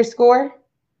TJ underscore.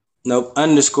 Nope.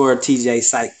 Underscore TJ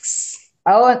Sykes.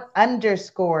 Oh,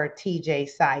 underscore TJ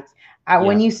Sykes.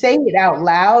 When Yeah. you say it out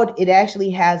loud, it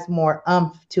actually has more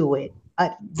umph to it.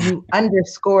 You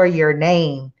underscore your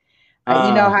name.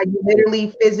 You know Ah. how you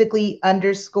literally physically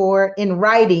underscore in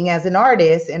writing as an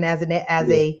artist and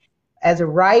Yeah. as a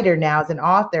writer now as an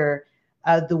author,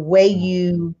 the way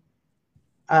you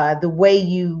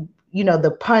you know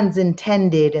the puns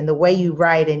intended and the way you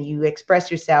write and you express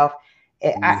yourself.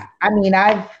 Yeah. I mean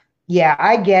I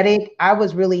get it. I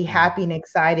was really happy and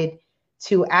excited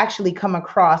to actually come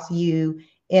across you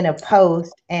in a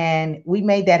post, and we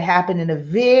made that happen in a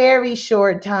very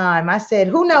short time. I said,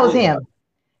 who knows Yeah. him?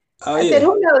 Oh I said, yeah.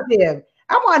 who knows him?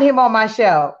 I want him on my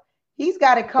show. He's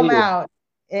got to Oh come yeah. out.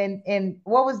 And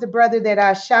what was the brother that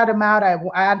I shout him out?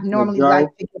 I normally Najari.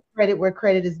 like to give credit where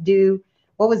credit is due.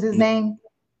 What was his name?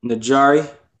 Najari.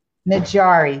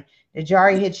 Najari.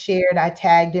 Najari had shared. I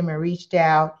tagged him and reached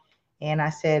out, and I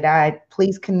said, "I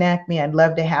please connect me. I'd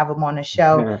love to have him on the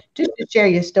show Yeah. just to share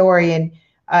your story and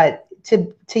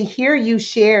to hear you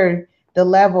share the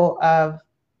level of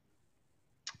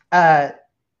uh,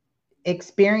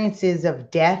 experiences of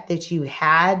death that you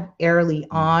had early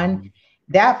on.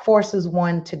 That forces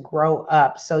one to grow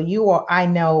up. So you are, I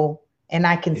know, and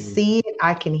I can Yeah. see it,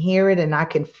 I can hear it, and I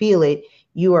can feel it.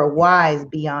 You are wise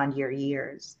beyond your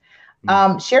years.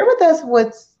 Share with us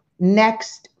what's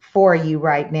next for you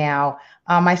right now.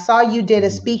 I saw you did a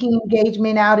speaking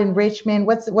engagement out in Richmond.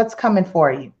 What's coming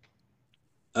for you?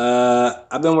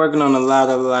 I've been working on a lot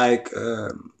of like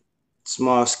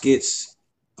small skits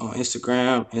on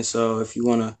Instagram, and so if you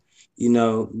wanna,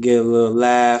 get a little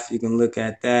laugh, you can look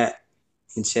at that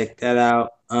and check that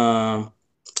out.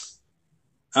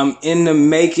 I'm in the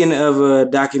making of a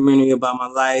documentary about my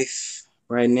life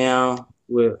right now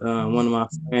with one of my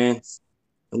friends,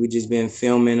 and we just been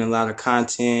filming a lot of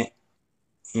content,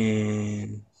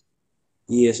 and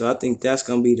yeah, so I think that's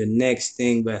gonna be the next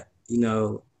thing, but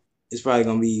it's probably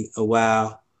gonna be a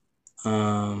while.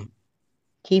 Um,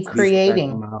 Keep Before that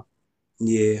creating. come out.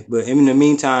 Yeah, but in the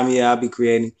meantime, yeah, I'll be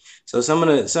creating. So some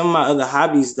of my other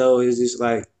hobbies though is just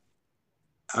like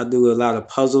I do a lot of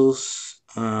puzzles,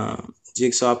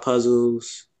 jigsaw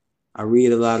puzzles. I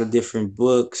read a lot of different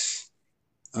books.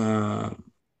 Um,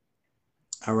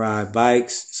 I ride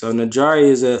bikes. So Najari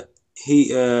is he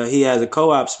has a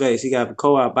co-op space. He got a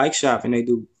co-op bike shop, and they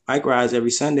do bike rides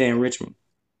every Sunday in Richmond.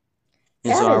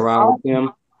 And so That I is ride with awesome.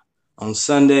 them on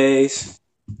Sundays.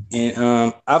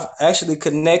 And I've actually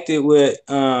connected with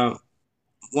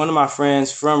one of my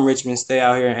friends from Richmond stay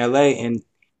out here in LA, and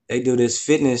they do this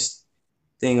fitness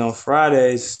thing on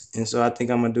Fridays. And so I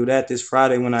think I'm gonna do that this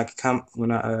Friday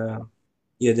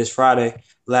this Friday.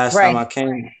 Last time Right. I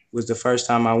came was the first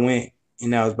time I went,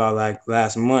 and that was about like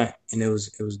last month, and it was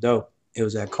dope. It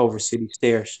was at Culver City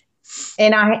Stairs.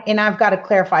 And I've got to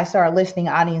clarify so our listening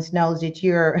audience knows that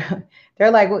you're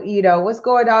they're like, well, what's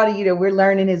going on? We're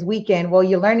learning his weekend. Well,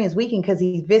 you're learning his weekend because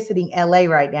he's visiting LA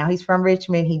right now. He's from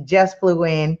Richmond. He just flew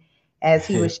in as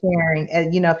he was sharing.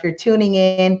 And if you're tuning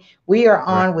in, we are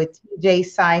Right. on with TJ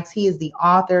Sykes. He is the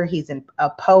author, he's a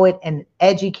poet and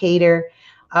educator.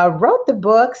 Wrote the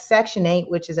book Section 8,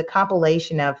 which is a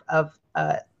compilation of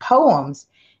poems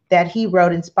that he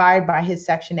wrote inspired by his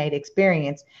Section 8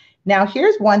 experience. Now,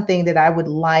 here's one thing that I would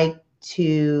like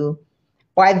to,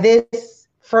 why this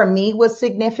for me was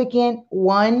significant.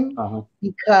 One, Uh-huh.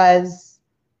 because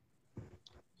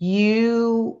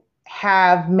you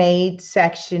have made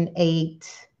Section 8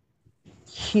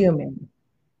 human.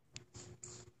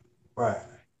 Right.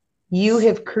 You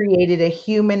have created a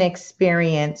human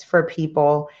experience for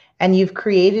people, and you've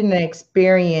created an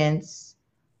experience.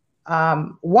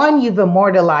 One, you've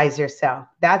immortalized yourself.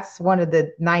 That's one of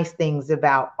the nice things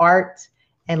about art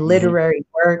and Mm-hmm. literary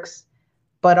works.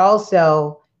 But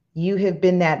also, you have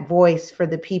been that voice for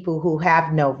the people who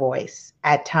have no voice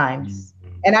at times.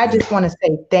 And I Yeah. just want to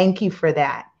say thank you for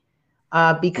that,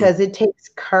 because it takes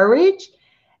courage,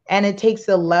 and it just takes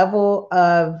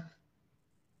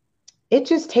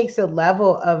a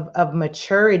level of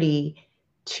maturity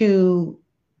to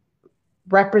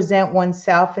represent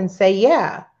oneself and say,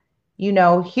 yeah,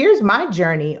 here's my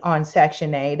journey on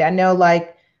Section 8. I know,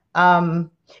 like,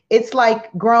 it's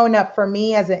like growing up for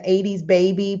me as an 80s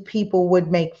baby, people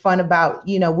would make fun about,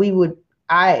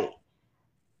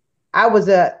 I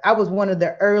was one of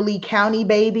the early county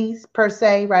babies per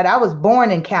se, right? I was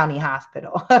born in county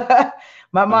hospital.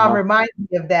 My mom reminds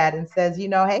me of that and says,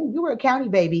 hey, you were a county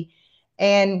baby.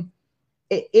 And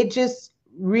it just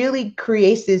really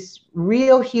creates this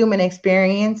real human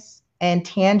experience and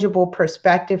tangible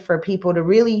perspective for people to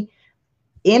really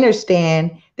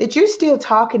understand that you're still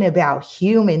talking about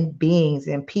human beings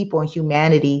and people and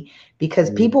humanity, because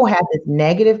people have this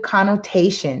negative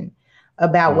connotation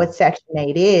about what Section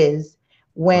 8 is,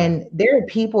 when there are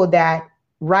people that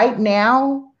right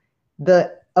now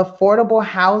the affordable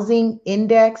housing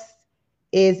index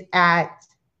is at,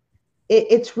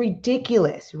 it's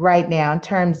ridiculous right now in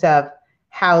terms of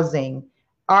housing.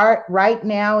 Right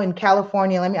now in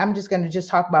California, I'm just going to just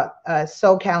talk about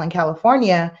SoCal and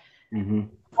California.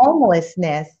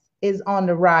 Homelessness is on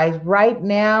the rise right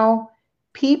now.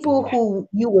 People who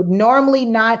you would normally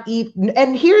not even,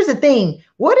 and here's the thing,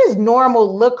 what does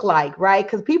normal look like, right?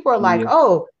 Because people are like,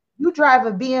 oh, you drive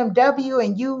a BMW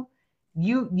and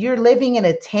you're living in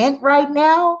a tent right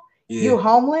now. You're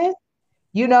homeless.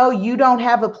 You don't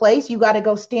have a place. You got to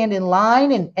go stand in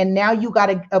line, and now you got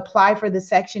to apply for the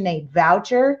Section 8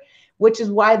 voucher, which is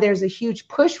why there's a huge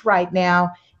push right now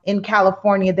in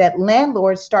California that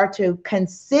landlords start to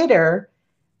consider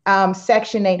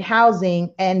Section 8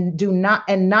 housing and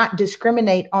not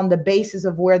discriminate on the basis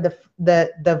of where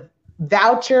the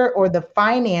voucher or the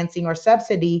financing or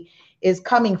subsidy is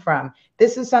coming from.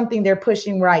 This is something they're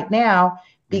pushing right now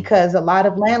because a lot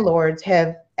of landlords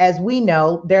have, as we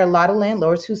know, there are a lot of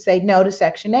landlords who say no to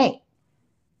Section 8.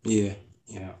 Yeah.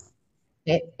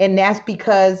 And that's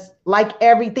because, like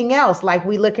everything else, like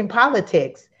we look in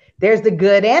politics, there's the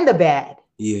good and the bad.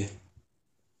 Yeah.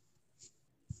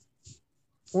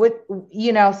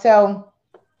 So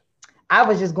I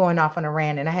was just going off on a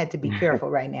rant and I had to be careful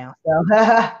right now. So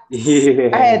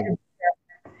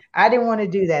I didn't want to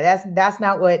do that. That's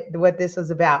not what this was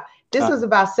about. This was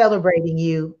about celebrating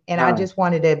you. And I just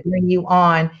wanted to bring you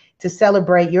on to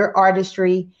celebrate your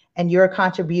artistry and your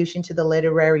contribution to the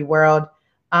literary world.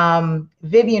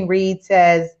 Vivian Reed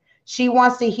says she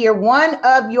wants to hear one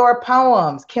of your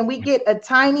poems. Can we get a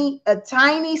tiny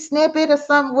snippet of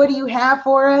something? What do you have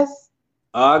for us?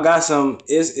 I got some.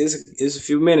 It's a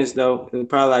few minutes though. It's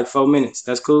probably like 4 minutes.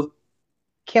 That's cool.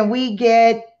 Can we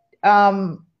get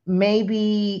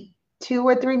maybe 2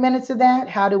 or 3 minutes of that?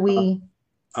 How do we?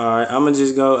 All right, I'm gonna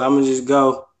just go. I'm gonna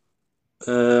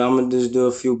just do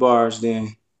a few bars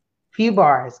then. Few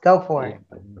bars. Go for it.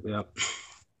 Yep.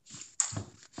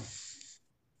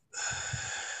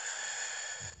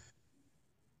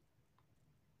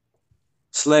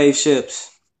 Slave ships.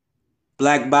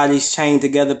 Black bodies chained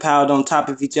together, piled on top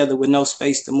of each other with no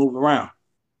space to move around.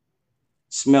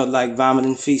 Smelled like vomit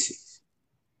and feces.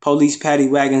 Police paddy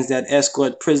wagons that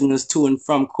escort prisoners to and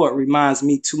from court reminds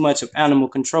me too much of animal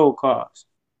control cars,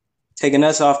 taking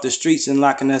us off the streets and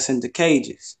locking us into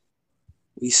cages.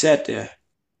 We sat there,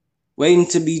 waiting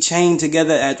to be chained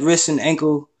together at wrist and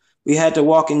ankle. We had to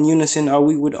walk in unison or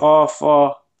we would all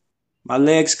fall. My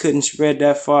legs couldn't spread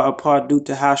that far apart due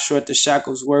to how short the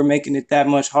shackles were, making it that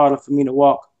much harder for me to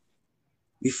walk.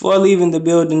 Before leaving the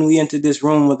building, we entered this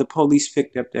room where the police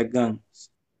picked up their guns.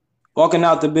 Walking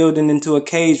out the building into a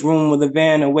cage room where the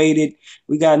van awaited,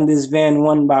 we got in this van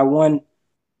one by one.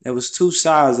 There was 2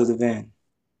 sides of the van.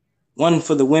 One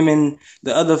for the women,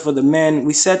 the other for the men.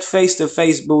 We sat face to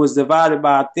face, but was divided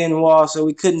by a thin wall, so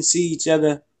we couldn't see each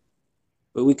other,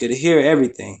 but we could hear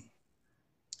everything.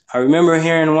 I remember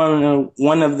hearing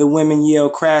one of the women yell,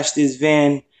 "Crash this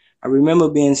van." I remember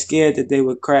being scared that they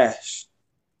would crash.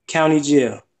 County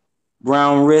jail.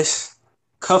 Brown wrists,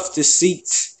 cuffed to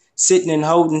seats, sitting and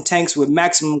holding tanks with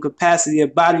maximum capacity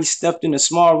of bodies stuffed in a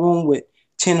small room with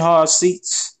 10 hard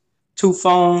seats, 2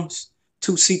 phones,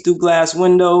 2 see-through glass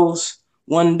windows,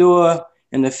 1 door,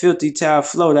 and a filthy tile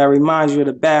floor that reminds you of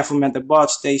the bathroom at the BART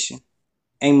station.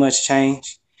 Ain't much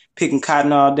change. Picking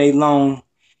cotton all day long.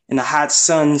 In the hot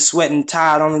sun, sweating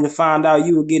tired, only to find out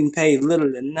you were getting paid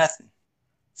little to nothing.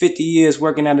 50 years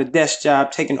working at a desk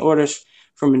job, taking orders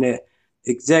from an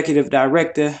executive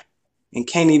director, and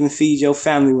can't even feed your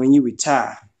family when you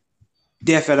retire.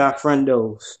 Death at our front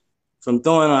doors. From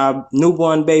throwing our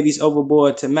newborn babies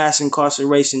overboard to mass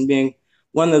incarceration being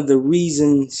one of the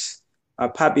reasons our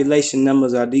population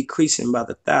numbers are decreasing by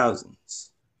the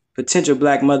thousands. Potential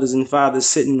black mothers and fathers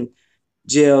sitting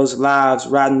jails, lives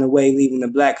rotting away, leaving the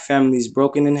black families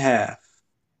broken in half.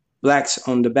 Blacks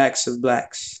on the backs of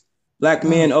blacks. Black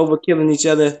men overkilling each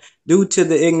other due to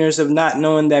the ignorance of not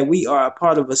knowing that we are a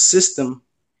part of a system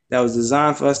that was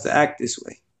designed for us to act this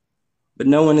way. But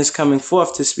no one is coming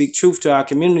forth to speak truth to our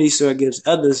community, so it gives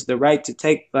others the right to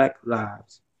take Black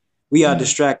lives. We are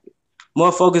distracted,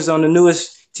 more focused on the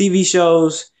newest TV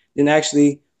shows than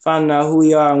actually finding out who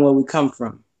we are and where we come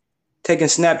from. Taking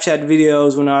Snapchat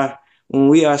videos when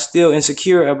we are still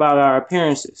insecure about our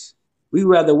appearances. We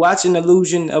rather watch an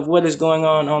illusion of what is going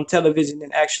on television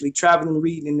than actually traveling,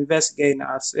 reading, and investigating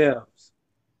ourselves.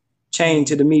 Chained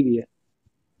to the media.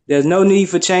 There's no need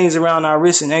for chains around our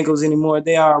wrists and ankles anymore.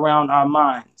 They are around our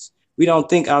minds. We don't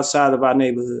think outside of our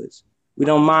neighborhoods. We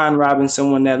don't mind robbing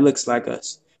someone that looks like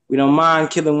us. We don't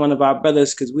mind killing one of our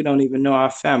brothers because we don't even know our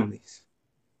families.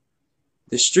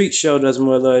 The streets showed us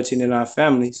more loyalty than our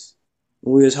families.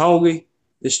 When we was hungry,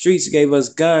 the streets gave us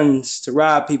guns to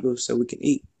rob people so we can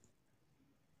eat.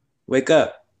 Wake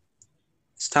up.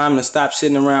 It's time to stop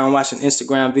sitting around watching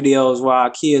Instagram videos while our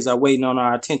kids are waiting on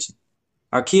our attention.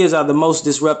 Our kids are the most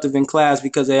disruptive in class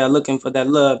because they are looking for that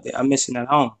love they are missing at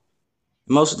home.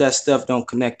 Most of that stuff don't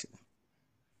connect to them.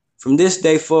 From this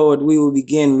day forward, we will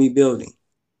begin rebuilding.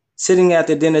 Sitting at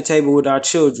the dinner table with our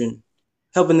children,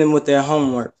 helping them with their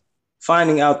homework,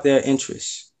 finding out their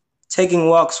interests, taking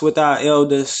walks with our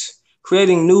elders,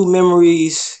 creating new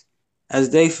memories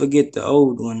as they forget the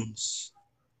old ones.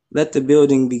 Let the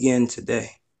building begin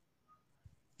today.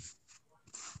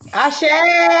 Ashe!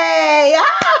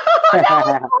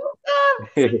 Oh,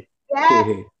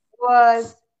 that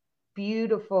was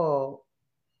beautiful.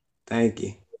 Thank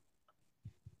you.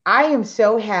 I am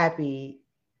so happy.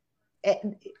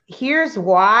 Here's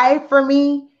why for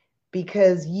me,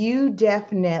 because you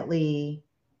definitely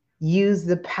use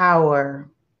the power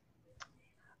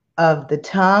of the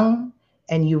tongue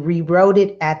and you rewrote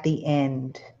it at the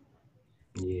end.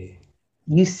 Yeah.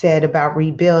 You said about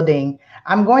rebuilding.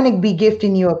 I'm going to be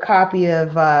gifting you a copy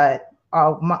of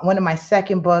one of my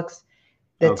second books,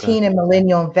 The Teen and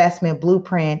Millennial Investment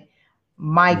Blueprint.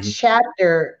 My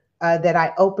chapter that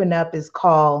I open up is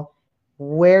called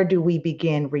Where Do We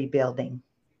Begin Rebuilding?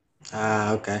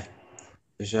 Okay.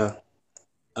 For sure.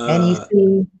 And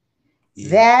you see,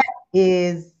 that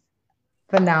is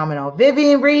phenomenal.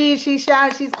 Vivian Reed, she's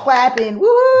shouting, she's clapping.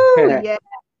 Woo! Yeah.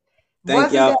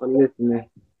 Thank y'all for listening.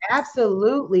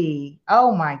 Absolutely.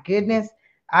 Oh my goodness.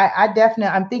 I definitely,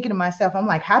 I'm thinking to myself, I'm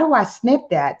like, how do I snip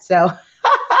that? So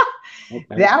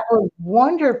that was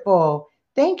wonderful.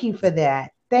 Thank you for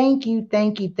that. Thank you,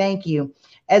 thank you, thank you.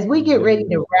 As we get ready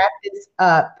to wrap this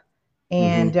up,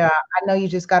 and I know you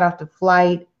just got off the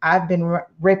flight. I've been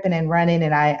ripping and running,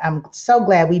 and I'm so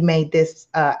glad we made this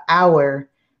hour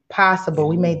possible.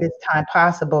 We made this time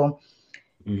possible.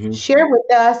 Share with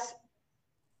us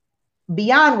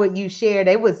beyond what you shared.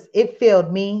 It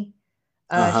filled me.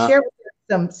 Share with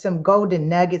us some golden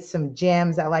nuggets, some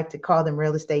gems. I like to call them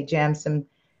real estate gems.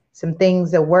 Some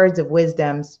things, the words of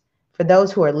wisdoms for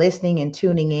those who are listening and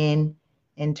tuning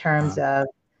in terms of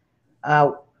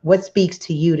what speaks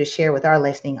to you to share with our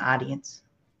listening audience.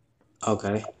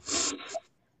 Okay.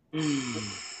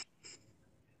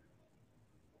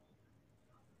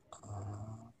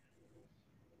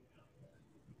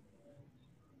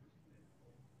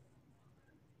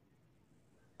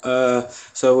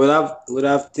 So what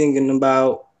I'm thinking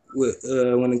about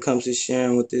when it comes to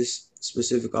sharing with this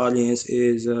specific audience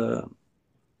is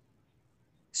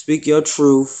speak your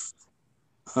truth,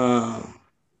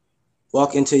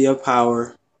 walk into your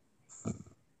power,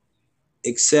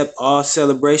 accept all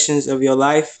celebrations of your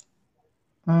life,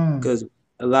 because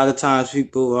a lot of times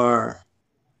people are,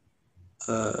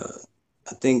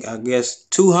 I guess,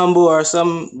 too humble or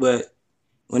something. But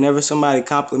whenever somebody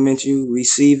compliments you,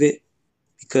 receive it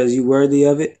because you're worthy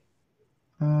of it.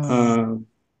 And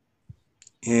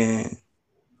as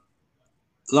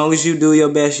long as you do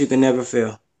your best, you can never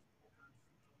fail.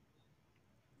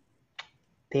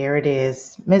 There it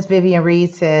is. Miss Vivian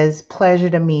Reed says, pleasure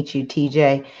to meet you,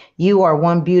 TJ. You are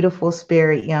one beautiful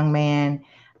spirit, young man.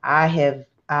 I've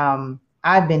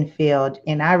been filled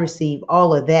and I receive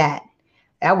all of that.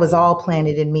 That was all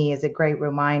planted in me as a great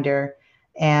reminder.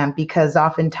 And because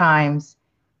oftentimes,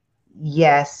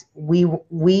 yes,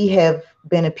 we have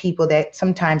been a people that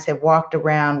sometimes have walked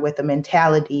around with a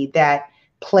mentality that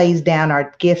plays down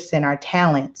our gifts and our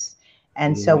talents.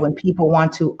 And so when people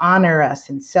want to honor us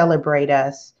and celebrate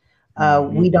us,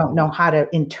 we don't know how to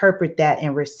interpret that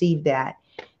and receive that.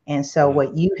 And so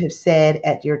what you have said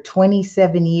at your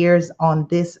 27 years on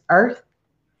this earth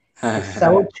is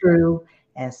so true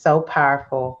and so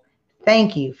powerful.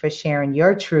 Thank you for sharing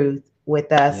your truth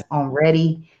with us on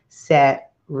Ready,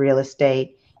 Set, Real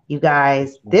Estate. You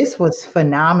guys, this was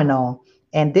phenomenal.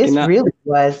 And this really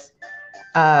was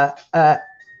uh, uh,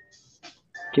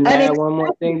 Can I add one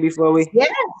more thing before we? Yes,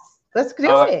 let's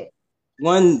do it.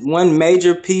 One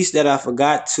major piece that I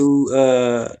forgot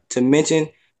to mention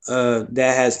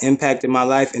that has impacted my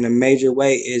life in a major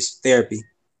way is therapy.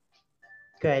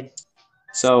 Good.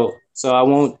 So I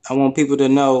want people to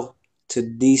know to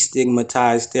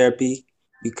destigmatize therapy,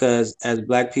 because as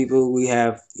Black people we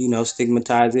have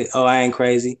stigmatized it. Oh, I ain't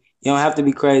crazy. You don't have to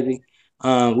be crazy.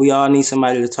 We all need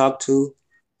somebody to talk to.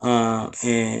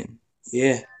 And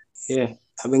yeah, yeah.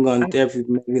 I've been going to therapy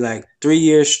for maybe like 3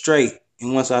 years straight,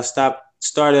 and once I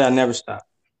started, I never stopped.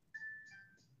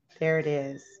 There it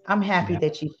is. I'm happy Yeah.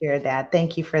 that you shared that.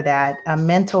 Thank you for that.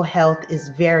 Mental health is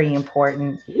very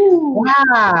important. Woo.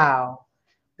 Wow.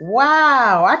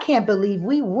 Wow. I can't believe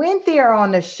we went there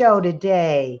on the show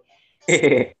today.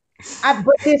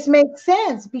 But this makes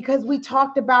sense because we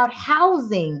talked about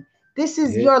housing. This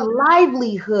is Yeah. your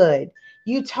livelihood.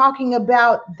 You talking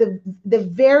about the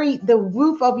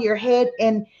roof over your head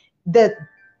and the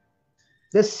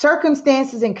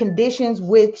circumstances and conditions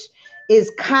which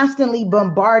is constantly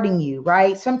bombarding you,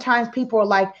 right? Sometimes people are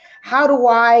like, how do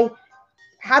I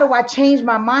change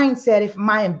my mindset if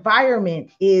my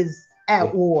environment is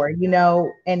at war,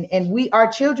 and we,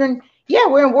 our children, yeah,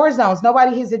 we're in war zones.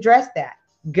 Nobody has addressed that.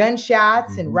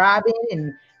 Gunshots and robbing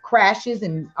and crashes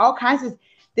and all kinds of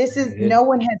no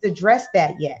one has addressed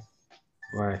that yet.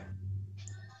 Right.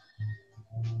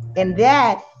 And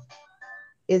that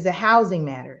is a housing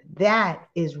matter. That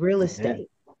is real estate.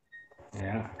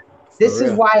 Yeah. This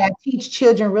is why I teach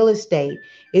children real estate,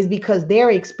 is because they're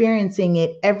experiencing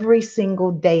it every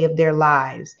single day of their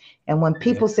lives. And when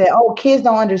people say, oh, kids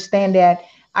don't understand that,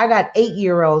 I got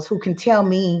 8-year-olds who can tell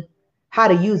me how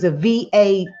to use a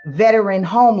VA veteran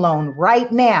home loan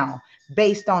right now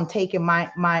based on taking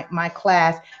my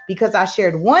class, because I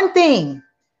shared one thing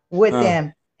with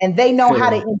them and they know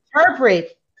how to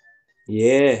interpret,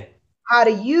 how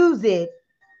to use it,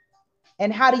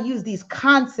 and how to use these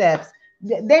concepts.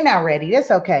 They're not ready.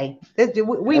 That's okay.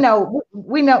 We know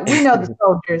the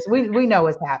soldiers. We know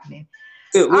what's happening.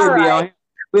 We'll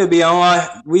be on.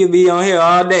 We'll be on here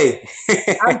all day.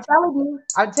 I'm telling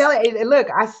you. Look,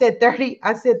 I said 30.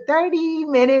 I said 30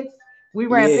 minutes. We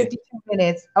ran 52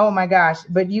 minutes. Oh my gosh!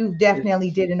 But you definitely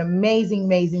did an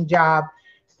amazing job.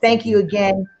 Thank you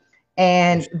again.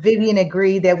 And Vivian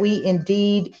agreed that we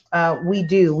indeed we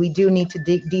do need to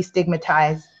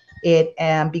destigmatize it,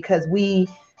 because we,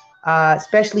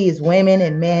 especially as women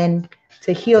and men,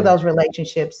 to heal those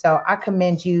relationships. So I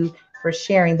commend you for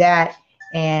sharing that,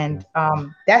 and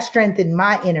that strengthened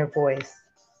my inner voice.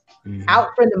 Out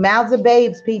from the mouths of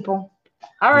babes, people.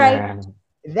 All right,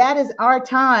 that is our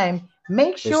time.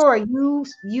 Make sure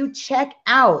you check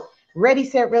out Ready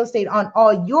Set Real Estate on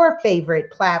all your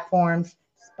favorite platforms: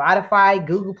 Spotify,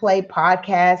 Google Play,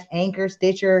 Podcast, Anchor,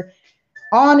 Stitcher,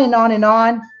 on and on and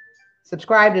on.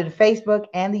 Subscribe to the Facebook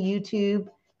and the YouTube.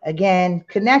 Again,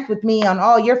 connect with me on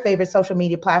all your favorite social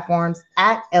media platforms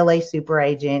at LA Super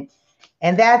Agent.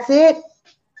 And that's it.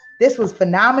 This was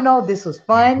phenomenal. This was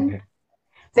fun.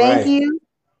 Thank you.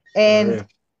 And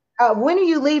when are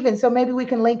you leaving? So maybe we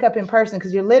can link up in person,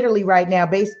 because you're literally right now,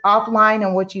 based offline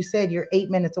on what you said, you're 8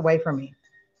 minutes away from me.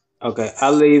 Okay. I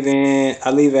leave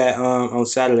at on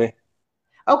Saturday.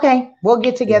 Okay. We'll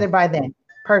get together by then.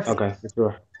 Perfect. Okay, for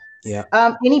sure. Yeah.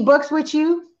 Any books with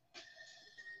you?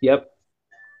 Yep.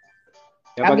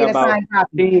 I'm getting a signed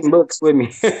copy. 15 books with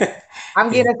me.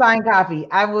 I'm getting a signed copy.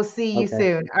 I will see you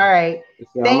soon. All right.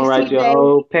 Yeah, I'm gonna write your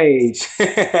whole page.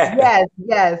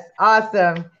 Yes.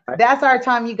 Awesome. That's our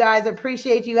time, you guys.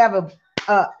 Appreciate you. Have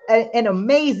an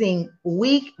amazing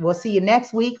week. We'll see you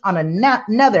next week on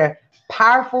another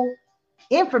powerful,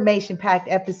 information-packed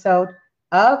episode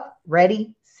of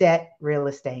Ready, Set, Real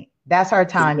Estate. That's our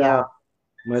time, y'all.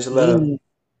 Much love.